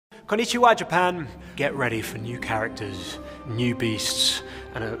Konnichiwa, Japan! Get ready for new characters, new beasts,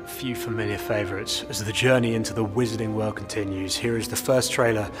 and a few familiar favorites as the journey into the wizarding world continues. Here is the first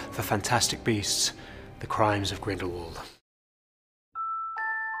trailer for Fantastic Beasts: The Crimes of Grindelwald.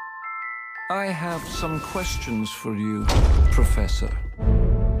 I have some questions for you, Professor.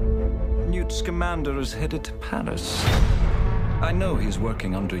 Newt Scamander is headed to Paris. I know he's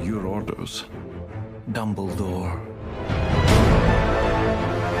working under your orders, Dumbledore.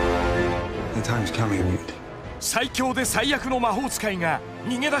 The time's coming, Newt. 最強で最悪の魔法使いが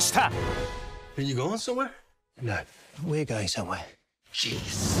逃げ出した。Are you going somewhere? No, we're going somewhere.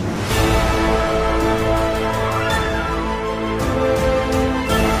 Jeez.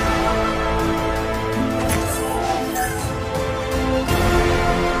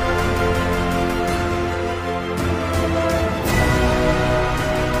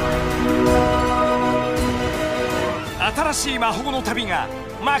 新しい魔法の旅が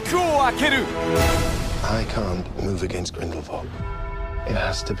幕を開ける。I can't move against Grindelwald. It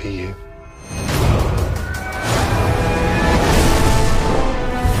has to be you.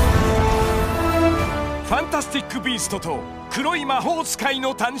 ファンタスティック・ビーストと黒い魔法使い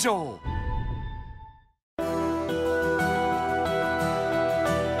の誕生。